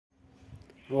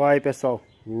Olha aí, pessoal,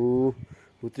 o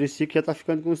triciclo já tá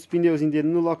ficando com os pneuzinhos dele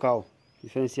no local.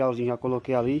 Diferencialzinho já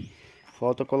coloquei ali.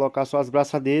 Falta colocar só as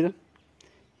braçadeiras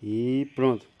e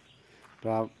pronto,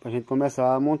 pra gente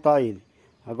começar a montar ele.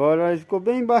 Agora ele ficou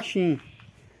bem baixinho,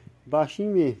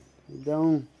 baixinho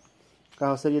mesmo. A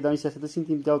carroceria dá uns 60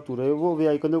 centímetros de altura. Eu vou ver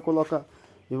aí quando eu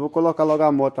vou colocar logo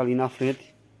a moto ali na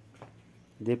frente,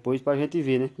 depois pra gente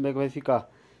ver, né, como é que vai ficar.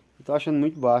 Eu tô achando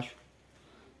muito baixo.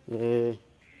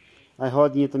 As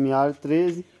rodinhas também aro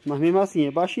 13, mas mesmo assim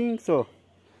é baixinho só.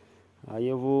 Aí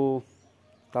eu vou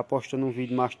estar postando um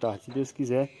vídeo mais tarde, se Deus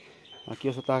quiser. Aqui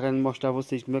eu só tava querendo mostrar a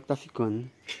vocês como é que tá ficando, né?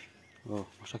 Ó,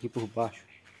 mostrar aqui por baixo.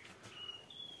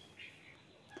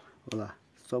 Olha lá,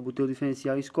 só botei o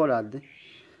diferencial escorado, né?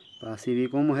 Para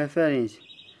servir como referência.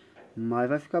 Mas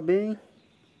vai ficar bem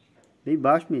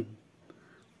baixo mesmo.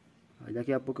 Aí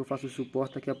daqui a pouco eu faço o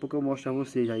suporte, daqui a pouco eu mostro a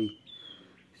vocês aí.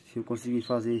 Se eu conseguir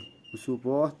fazer o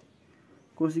suporte.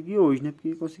 Consegui hoje, né?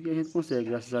 Porque conseguir a gente consegue,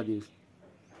 graças a Deus.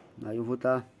 Aí eu vou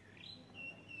estar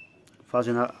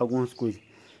fazendo algumas coisas.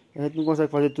 A gente não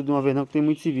consegue fazer tudo de uma vez não, porque tem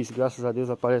muito serviço. Graças a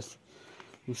Deus aparece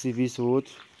um serviço ou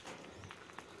outro.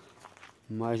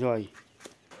 Mas olha aí.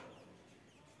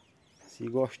 Se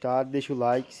gostar, deixa o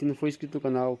like. Se não for inscrito no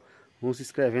canal, vão se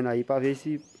inscrevendo aí para ver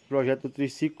esse projeto do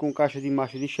triciclo com caixa de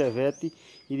marcha de Chevette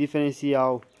e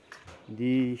diferencial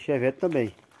de Chevette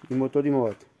também. E motor de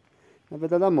moto. Na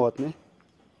verdade a moto, né?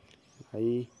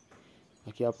 Aí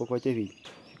daqui a pouco vai ter vídeo.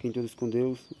 Fiquem todos com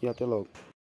Deus e até logo.